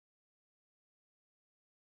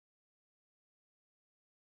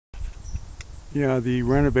Yeah, the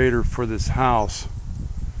renovator for this house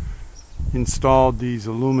installed these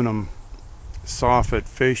aluminum soffit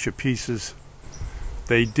fascia pieces.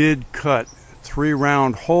 They did cut 3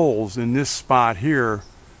 round holes in this spot here.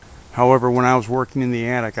 However, when I was working in the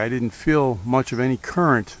attic, I didn't feel much of any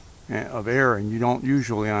current of air, and you don't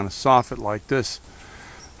usually on a soffit like this.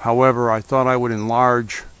 However, I thought I would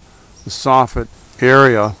enlarge the soffit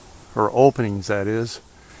area, or openings that is,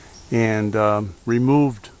 and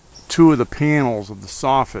removed 2 of the panels of the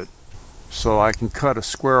soffit so I can cut a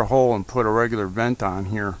square hole and put a regular vent on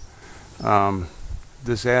here.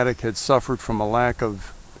 This attic had suffered from a lack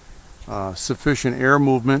of sufficient air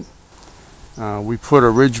movement. We put a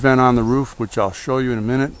ridge vent on the roof, which I'll show you in a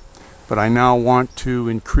minute, but I now want to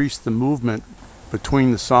increase the movement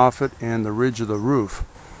between the soffit and the ridge of the roof.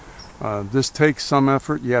 This takes some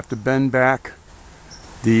effort. You have to bend back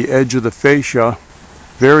the edge of the fascia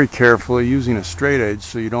very carefully using a straight edge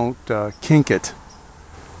so you don't kink it.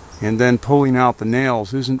 And then pulling out the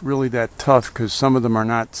nails isn't really that tough because some of them are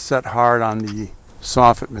not set hard on the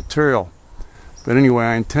soffit material. But anyway,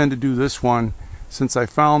 I intend to do this one. Since I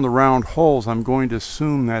found the round holes, I'm going to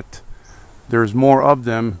assume that there's more of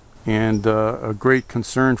them, and a great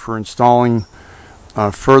concern for installing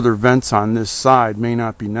further vents on this side may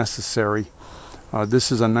not be necessary.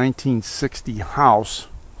 This is a 1960 house,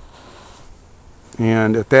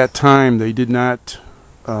 and at that time they did not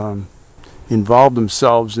involve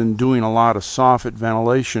themselves in doing a lot of soffit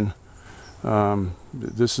ventilation.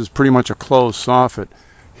 This is pretty much a closed soffit.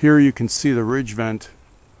 Here you can see the ridge vent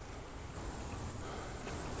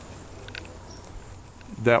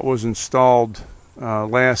that was installed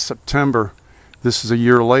last September. This is a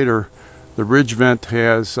year later. The ridge vent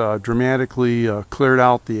has dramatically cleared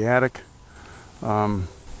out the attic, and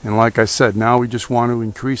like I said, now we just want to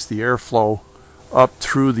increase the airflow up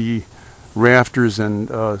through the rafters and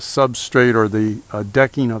substrate, or the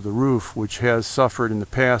decking of the roof, which has suffered in the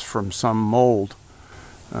past from some mold,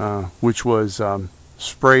 which was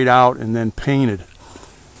sprayed out and then painted,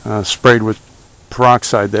 sprayed with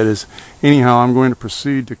peroxide, that is. Anyhow, I'm going to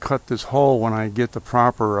proceed to cut this hole when I get the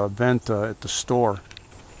proper vent at the store.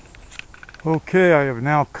 Okay, I have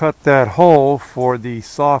now cut that hole for the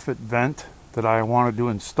soffit vent that I wanted to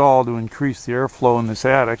install to increase the airflow in this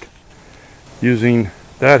attic using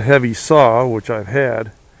that heavy saw, which I've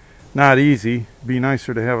had. Not easy. It'd be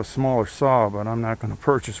nicer to have a smaller saw, but I'm not going to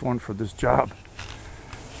purchase one for this job.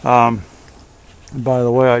 By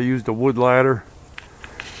the way, I used a wood ladder,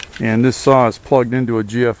 and this saw is plugged into a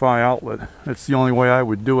GFI outlet. That's the only way I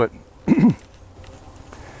would do it.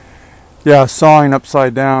 Yeah, sawing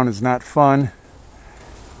upside down is not fun.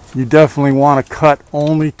 You definitely want to cut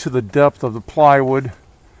only to the depth of the plywood,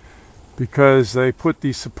 because they put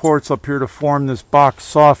these supports up here to form this box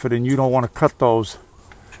soffit, and you don't want to cut those.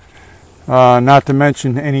 Not to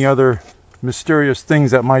mention any other mysterious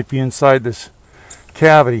things that might be inside this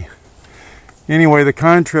cavity. Anyway, the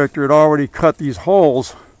contractor had already cut these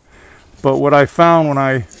holes, but what I found when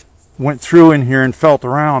I went through in here and felt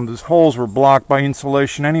around, these holes were blocked by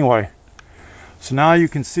insulation anyway. So now you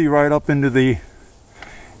can see right up into the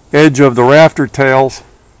edge of the rafter tails,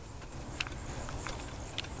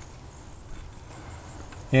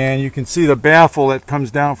 and you can see the baffle that comes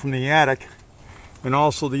down from the attic, and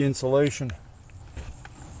also the insulation.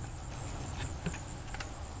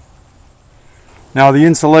 Now, the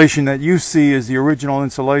insulation that you see is the original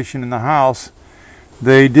insulation in the house.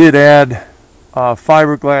 They did add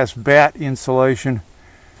fiberglass batt insulation,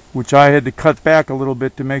 which I had to cut back a little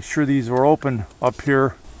bit to make sure these were open up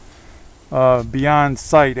here, beyond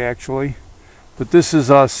sight actually. But this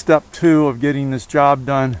is step 2 of getting this job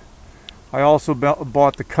done. I also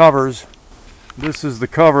bought the covers. This is the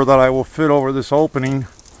cover that I will fit over this opening.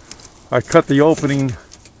 I cut the opening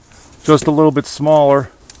just a little bit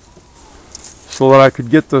smaller so that I could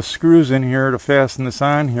get the screws in here to fasten this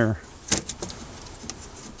on here.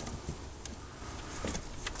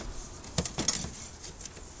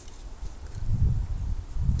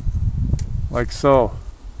 Like so.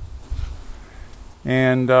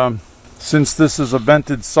 And since this is a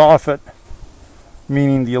vented soffit,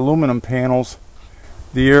 meaning the aluminum panels,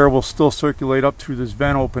 the air will still circulate up through this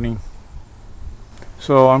vent opening.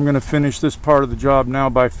 So I'm going to finish this part of the job now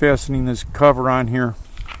by fastening this cover on here.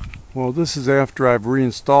 Well, this is after I've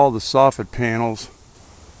reinstalled the soffit panels,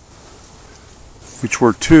 which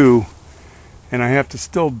were 2, and I have to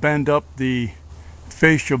still bend up the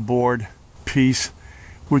fascia board piece,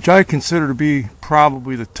 which I consider to be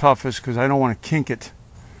probably the toughest because I don't want to kink it.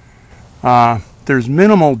 There's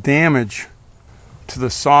minimal damage to the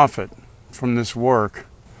soffit from this work.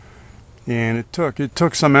 And it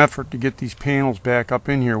took some effort to get these panels back up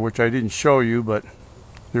in here, which I didn't show you, but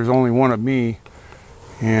there's only one of me,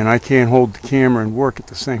 and I can't hold the camera and work at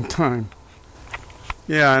the same time.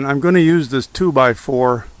 Yeah, and I'm going to use this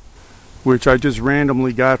 2x4, which I just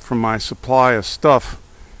randomly got from my supply of stuff,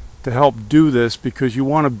 to help do this, because you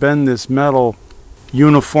want to bend this metal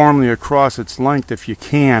uniformly across its length if you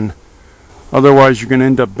can. Otherwise you're going to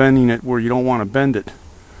end up bending it where you don't want to bend it.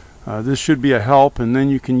 This should be a help, and then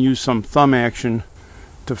you can use some thumb action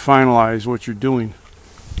to finalize what you're doing.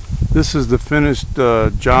 This is the finished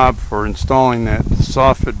job for installing that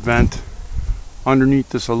Soffit vent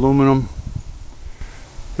underneath this aluminum.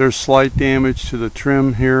 There's slight damage to the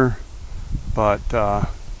trim here, but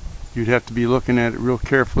you'd have to be looking at it real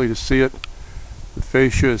carefully to see it. The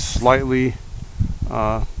fascia is slightly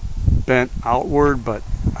bent outward, but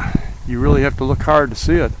you really have to look hard to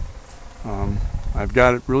see it. I've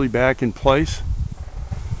got it really back in place.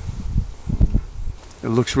 It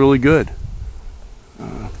looks really good.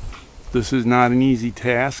 This is not an easy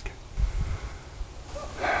task.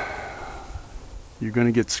 You're going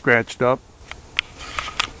to get scratched up.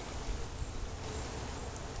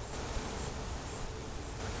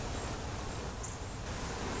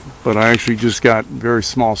 But I actually just got very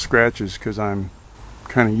small scratches because I'm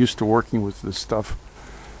kind of used to working with this stuff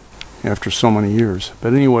after so many years.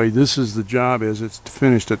 But anyway, this is the job as it's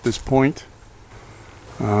finished at this point.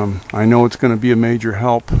 I know it's going to be a major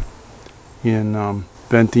help in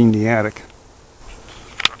venting the attic.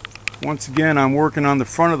 Once again, I'm working on the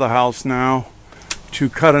front of the house now to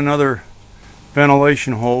cut another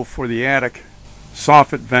ventilation hole for the attic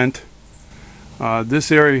soffit vent.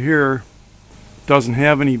 This area here doesn't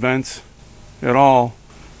have any vents at all.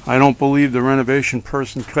 I don't believe the renovation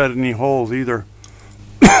person cut any holes either.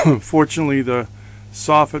 Fortunately, the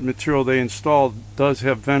soffit material they installed does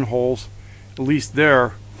have vent holes, at least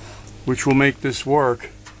there, which will make this work.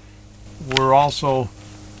 We're also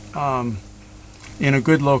in a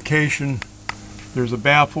good location. There's a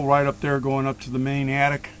baffle right up there going up to the main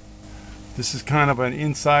attic. This is kind of an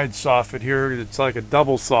inside soffit here. It's like a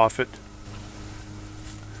double soffit.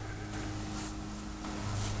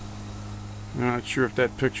 I'm not sure if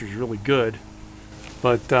that picture is really good,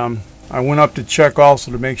 but I went up to check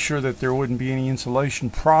also to make sure that there wouldn't be any insulation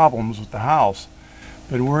problems with the house.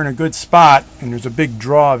 But we're in a good spot, and there's a big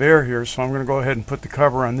draw of air here, so I'm going to go ahead and put the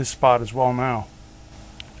cover on this spot as well now.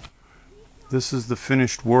 This is the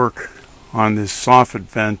finished work on this soffit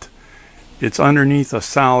vent. It's underneath a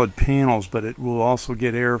solid panels, but it will also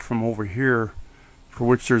get air from over here, for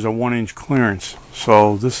which there's a 1-inch clearance.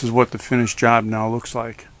 So this is what the finished job now looks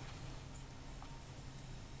like.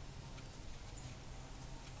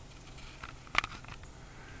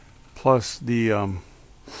 Plus the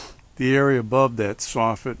area above that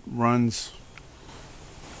soffit runs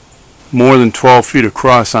more than 12 feet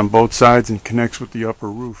across on both sides and connects with the upper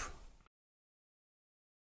roof.